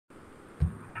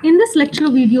In this lecture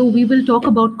video, we will talk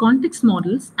about context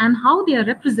models and how they are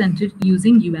represented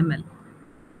using UML.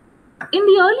 In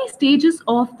the early stages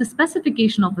of the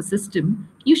specification of a system,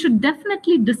 you should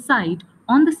definitely decide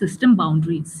on the system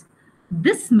boundaries.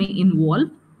 This may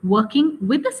involve working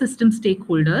with the system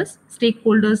stakeholders.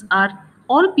 Stakeholders are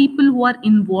all people who are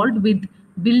involved with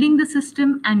building the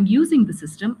system and using the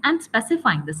system and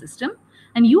specifying the system.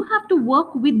 And you have to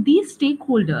work with these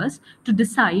stakeholders to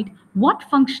decide what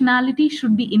functionality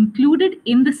should be included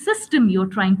in the system you're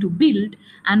trying to build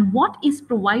and what is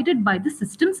provided by the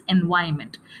system's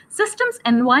environment. Systems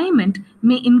environment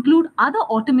may include other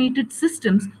automated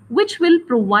systems which will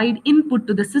provide input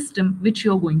to the system which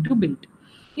you're going to build.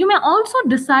 You may also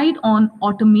decide on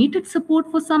automated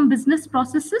support for some business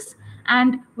processes,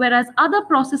 and whereas other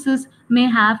processes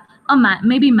may have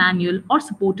maybe manual or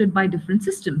supported by different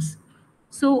systems.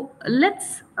 So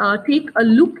let's take a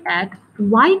look at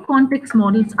why context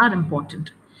models are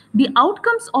important. The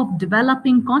outcomes of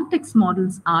developing context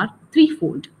models are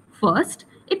threefold. First,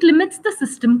 it limits the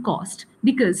system cost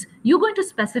because you're going to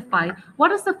specify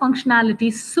what is the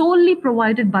functionality solely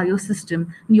provided by your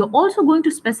system. You're also going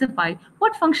to specify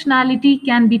what functionality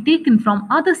can be taken from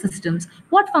other systems,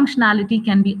 what functionality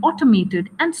can be automated,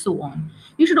 and so on.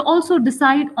 You should also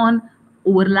decide on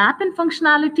overlap in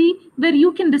functionality, where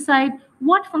you can decide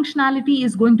what functionality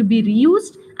is going to be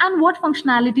reused and what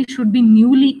functionality should be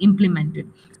newly implemented.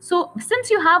 So since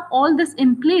you have all this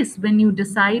in place when you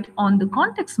decide on the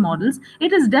context models,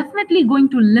 it is definitely going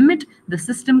to limit the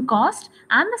system cost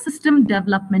and the system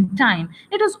development time.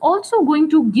 It is also going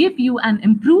to give you an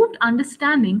improved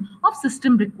understanding of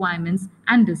system requirements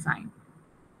and design.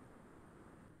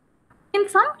 In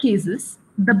some cases,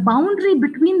 the boundary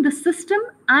between the system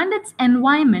and its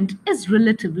environment is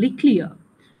relatively clear.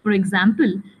 For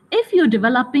example, if you're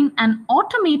developing an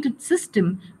automated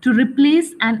system to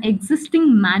replace an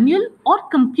existing manual or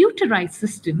computerized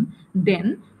system,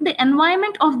 then the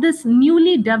environment of this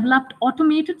newly developed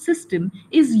automated system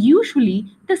is usually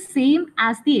the same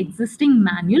as the existing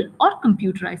manual or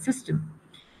computerized system.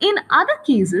 In other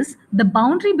cases, the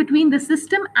boundary between the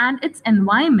system and its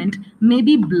environment may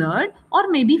be blurred or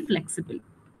may be flexible.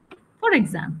 For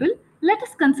example, let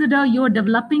us consider you're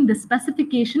developing the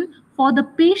specification for the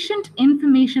patient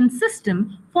information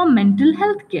system for mental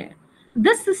health care.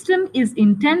 This system is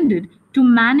intended to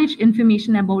manage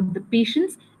information about the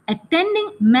patients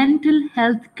attending mental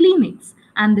health clinics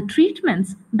and the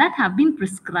treatments that have been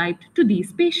prescribed to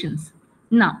these patients.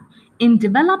 Now, in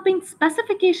developing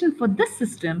specification for this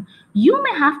system, you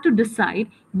may have to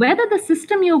decide whether the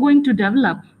system you're going to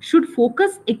develop should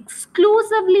focus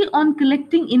exclusively on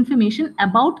collecting information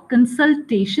about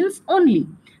consultations only.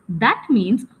 That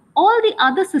means all the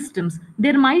other systems,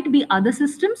 there might be other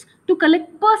systems to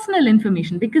collect personal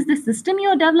information because the system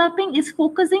you're developing is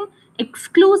focusing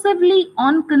exclusively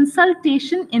on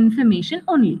consultation information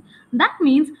only. That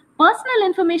means personal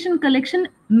information collection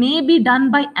may be done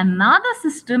by another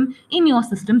system in your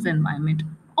system's environment.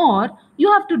 Or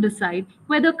you have to decide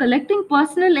whether collecting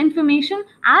personal information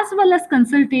as well as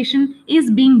consultation is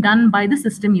being done by the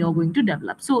system you're going to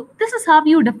develop. So this is how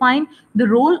you define the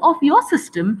role of your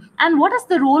system and what is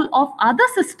the role of other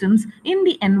systems in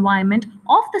the environment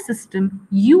of the system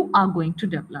you are going to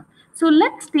develop. So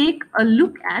let's take a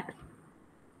look at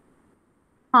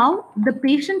how the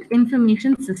patient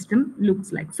information system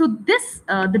looks like. So this,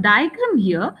 the diagram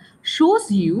here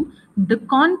shows you the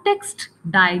context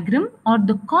diagram or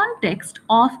the context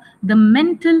of the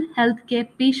mental health care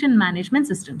patient management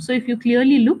system. So if you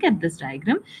clearly look at this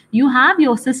diagram, you have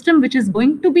your system which is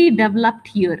going to be developed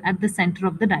here at the center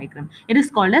of the diagram. It is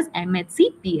called as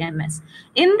MHC PMS.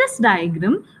 In this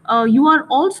diagram, you are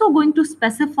also going to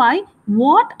specify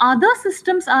what other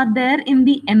systems are there in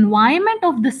the environment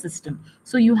of the system.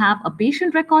 So you have a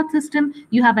patient record system,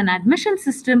 you have an admission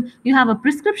system, you have a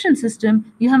prescription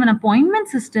system, you have an appointment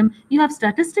system, you have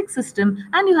statistics system,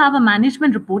 and you have a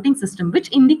management reporting system,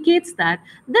 which indicates that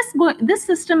this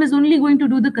system is only going to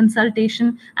do the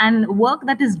consultation and work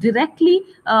that is directly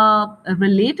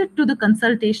related to the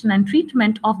consultation and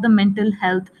treatment of the mental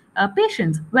health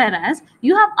patients. Whereas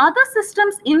you have other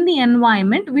systems in the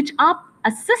environment which are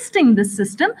assisting this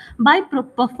system by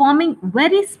performing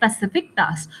very specific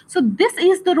tasks. So this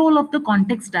is the role of the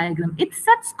context diagram. It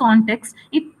sets context.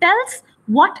 It tells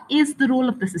what is the role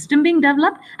of the system being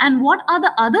developed and what are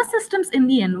the other systems in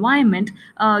the environment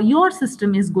your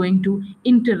system is going to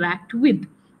interact with.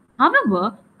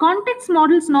 However, context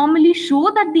models normally show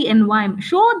the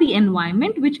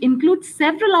environment, which includes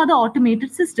several other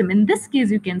automated systems. In this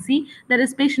case, you can see there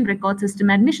is patient record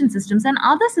system, admission systems, and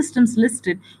other systems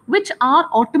listed, which are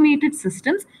automated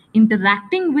systems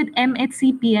interacting with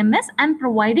MHCPMS and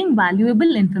providing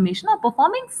valuable information or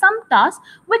performing some tasks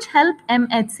which help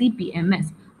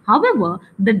MHCPMS. However,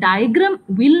 the diagram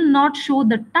will not show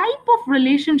the type of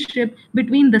relationship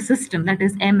between the system, that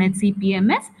is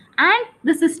MHCPMS, and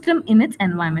the system in its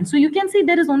environment. So you can see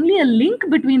there is only a link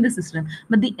between the system,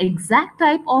 but the exact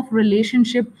type of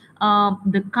relationship,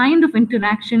 the kind of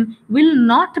interaction will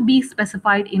not be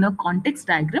specified in a context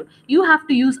diagram. You have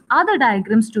to use other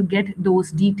diagrams to get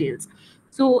those details.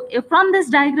 So from this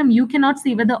diagram, you cannot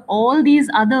see whether all these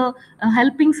other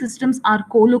helping systems are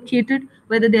co-located,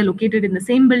 whether they are located in the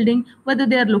same building, whether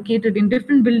they are located in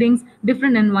different buildings,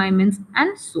 different environments,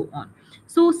 and so on.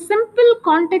 So simple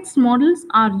context models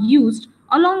are used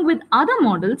along with other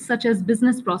models such as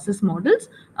business process models.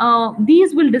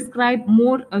 These will describe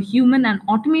more human and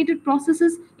automated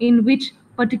processes in which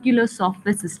particular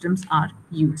software systems are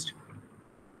used.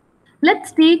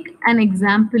 Let's take an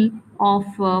example of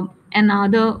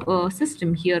another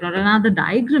system here, or another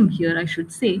diagram here, I should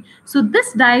say. So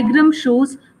this diagram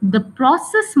shows the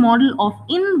process model of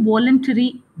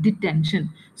involuntary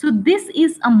detention. So this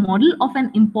is a model of an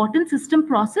important system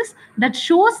process that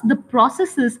shows the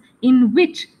processes in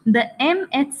which the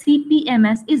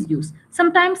MHCPMS is used.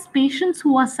 Sometimes patients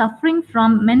who are suffering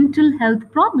from mental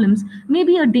health problems may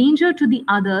be a danger to the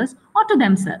others or to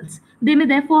themselves. They may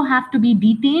therefore have to be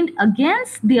detained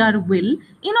against their will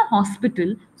in a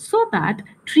hospital so that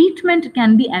treatment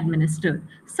can be administered.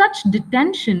 Such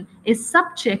detention is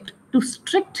subject to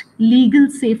strict legal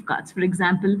safeguards. For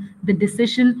example, the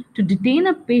decision to detain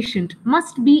a patient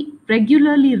must be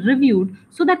regularly reviewed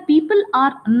so that people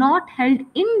are not held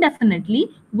indefinitely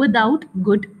without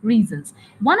good reasons.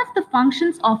 One of the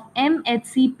functions of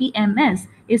MHCPMS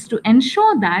is to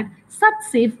ensure that such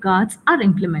safeguards are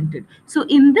implemented. So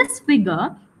in this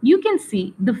figure, you can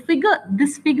see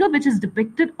this figure which is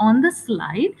depicted on the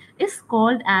slide is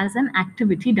called as an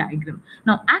activity diagram.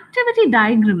 Now, activity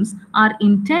diagrams are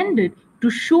intended to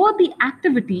show the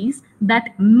activities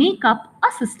that make up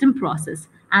a system process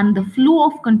and the flow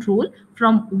of control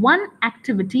from one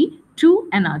activity to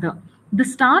another. The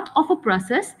start of a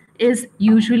process is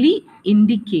usually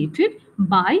indicated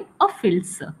by a filled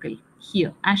circle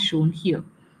here, as shown here.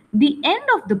 The end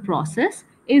of the process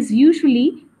is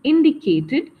usually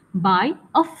indicated by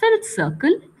a filled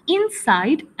circle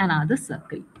inside another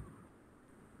circle.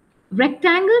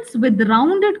 Rectangles with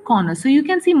rounded corners. So you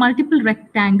can see multiple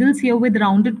rectangles here with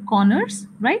rounded corners,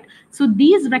 right? So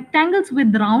these rectangles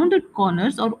with rounded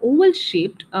corners or oval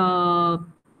shaped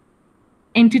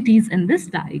entities in this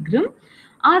diagram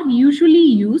are usually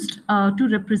used to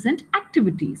represent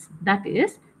activities, that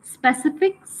is,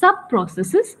 specific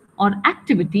sub-processes or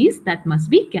activities that must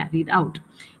be carried out.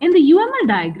 In the UML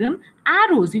diagram,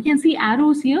 arrows, you can see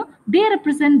arrows here, they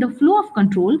represent the flow of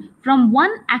control from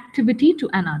one activity to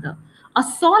another. A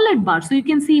solid bar, so you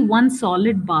can see one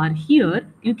solid bar here,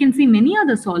 you can see many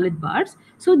other solid bars.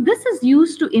 So this is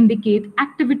used to indicate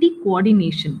activity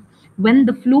coordination. When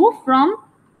the flow from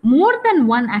more than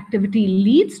one activity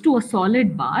leads to a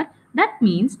solid bar, that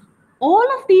means all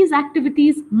of these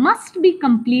activities must be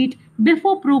complete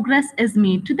before progress is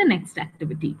made to the next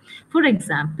activity. For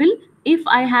example, if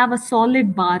I have a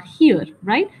solid bar here,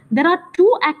 right, there are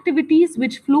two activities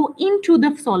which flow into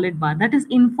the solid bar, that is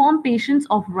inform patients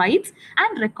of rights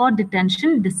and record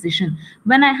detention decision.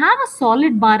 When I have a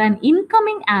solid bar and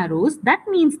incoming arrows, that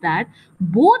means that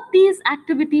both these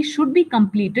activities should be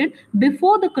completed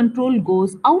before the control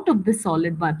goes out of the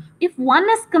solid bar. If one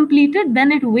is completed,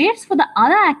 then it waits for the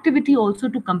other activity also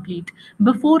to complete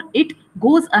before it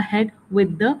goes ahead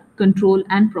with the control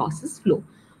and process flow.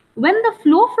 When the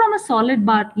flow from a solid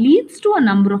bar leads to a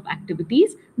number of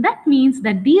activities, that means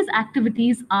that these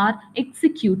activities are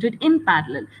executed in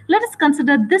parallel. Let us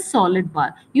consider this solid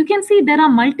bar. You can see there are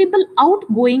multiple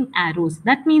outgoing arrows.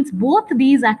 That means both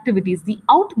these activities, the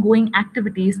outgoing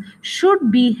activities,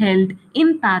 should be held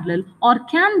in parallel or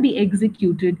can be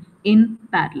executed in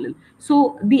parallel.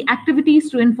 So the activities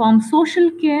to inform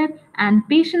social care and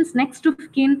patients next of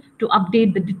kin to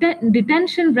update the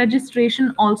detention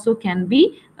registration also can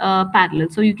be parallel.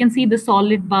 So you can see the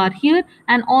solid bar here,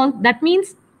 and all that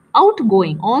means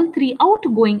outgoing, all three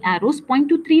outgoing arrows point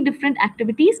to three different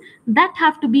activities that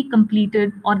have to be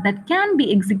completed or that can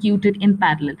be executed in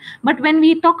parallel. But when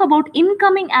we talk about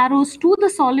incoming arrows to the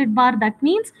solid bar, that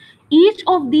means each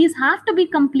of these have to be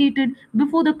completed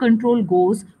before the control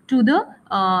goes to the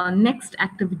next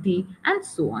activity and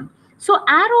so on. So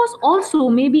arrows also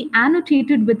may be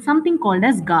annotated with something called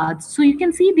as guards. So you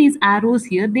can see these arrows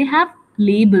here, they have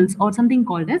labels or something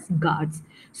called as guards.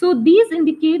 So these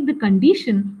indicate the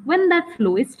condition when that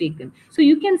flow is taken. So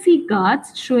you can see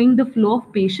guards showing the flow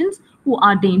of patients who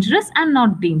are dangerous and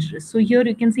not dangerous. So here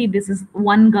you can see this is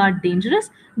one guard dangerous,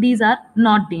 these are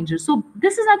not dangerous. So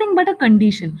this is nothing but a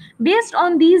condition. Based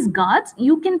on these guards,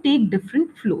 you can take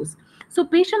different flows. So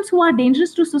patients who are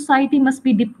dangerous to society must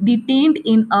be detained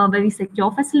in a very secure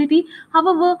facility.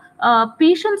 However,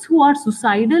 patients who are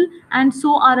suicidal and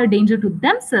so are a danger to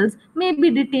themselves may be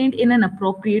detained in an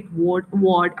appropriate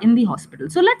ward in the hospital.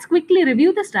 So let's quickly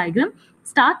review this diagram.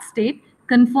 Start state,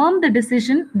 confirm the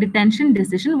decision, detention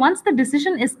decision. Once the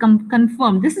decision is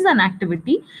confirmed, this is an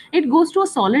activity, it goes to a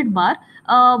solid bar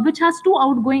which has two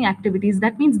outgoing activities.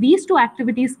 That means these two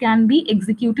activities can be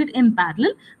executed in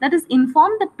parallel. That is,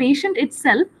 inform the patient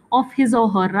itself of his or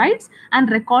her rights and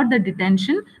record the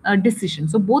detention decision.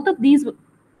 So both of these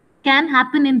can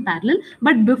happen in parallel,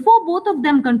 but before both of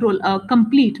them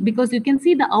complete, because you can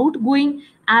see the outgoing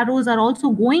arrows are also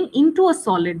going into a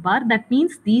solid bar, that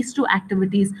means these two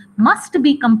activities must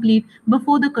be complete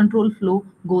before the control flow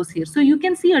goes here. So you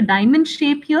can see a diamond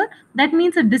shape here, that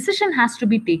means a decision has to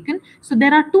be taken. So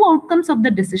there are two outcomes of the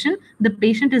decision: the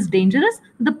patient is dangerous,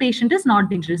 the patient is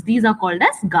not dangerous. These are called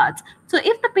as guards. So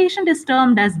if the patient is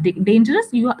termed as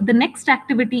dangerous, the next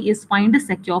activity is find a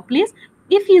secure place.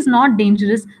 If he is not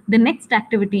dangerous, the next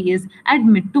activity is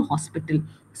admit to hospital.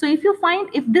 So if you find,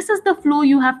 if this is the flow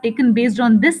you have taken based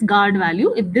on this guard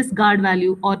value, if this guard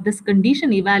value or this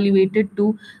condition evaluated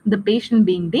to the patient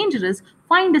being dangerous,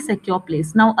 find a secure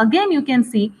place. Now again, you can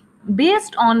see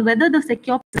based on whether the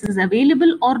secure place is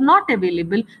available or not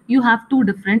available, you have two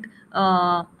different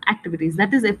activities.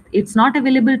 That is, if it's not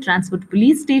available, transfer to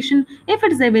police station. If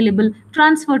it is available,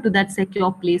 transfer to that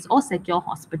secure place or secure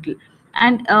hospital.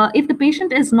 And if the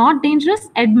patient is not dangerous,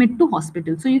 admit to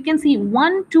hospital. So you can see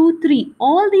 1, 2, 3,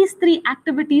 all these three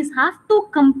activities have to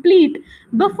complete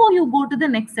before you go to the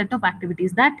next set of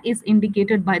activities. That is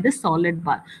indicated by the solid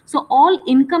bar. So all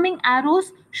incoming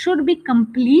arrows should be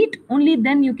complete, only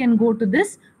then you can go to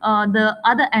this the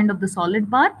other end of the solid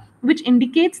bar, which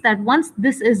indicates that once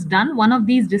this is done, one of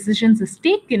these decisions is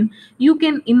taken, you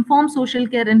can inform social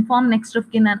care, inform next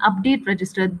of kin, and update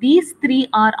register. These three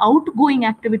are outgoing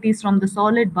activities from the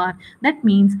solid bar. That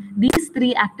means these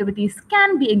three activities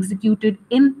can be executed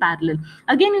in parallel.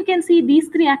 Again, you can see these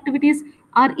three activities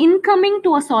are incoming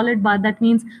to a solid bar. That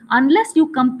means unless you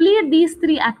complete these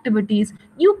three activities,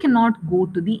 you cannot go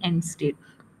to the end state.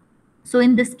 So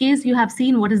in this case, you have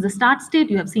seen what is the start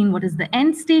state, you have seen what is the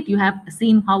end state, you have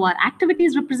seen how our activity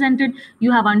is represented,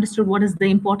 you have understood what is the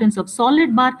importance of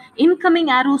solid bar. Incoming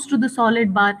arrows to the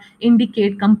solid bar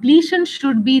indicate completion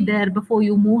should be there before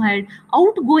you move ahead.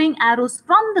 Outgoing arrows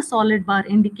from the solid bar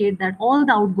indicate that all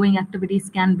the outgoing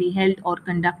activities can be held or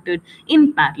conducted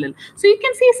in parallel. So you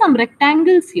can see some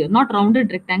rectangles here, not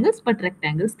rounded rectangles, but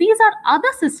rectangles. These are other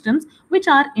systems which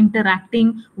are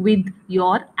interacting with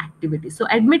your activity. So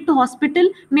admit to hospital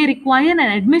may require an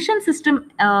admission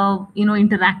system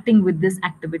interacting with this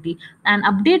activity, and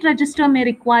update register may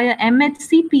require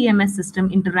MHCPMS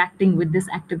system interacting with this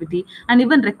activity, and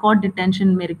even record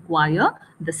detention may require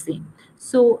the same.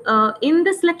 So in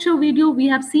this lecture video, we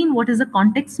have seen what is a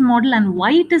context model and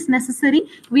why it is necessary.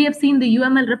 We have seen the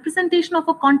UML representation of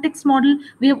a context model.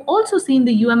 We have also seen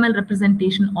the UML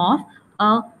representation of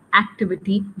a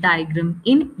activity diagram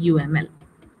in UML.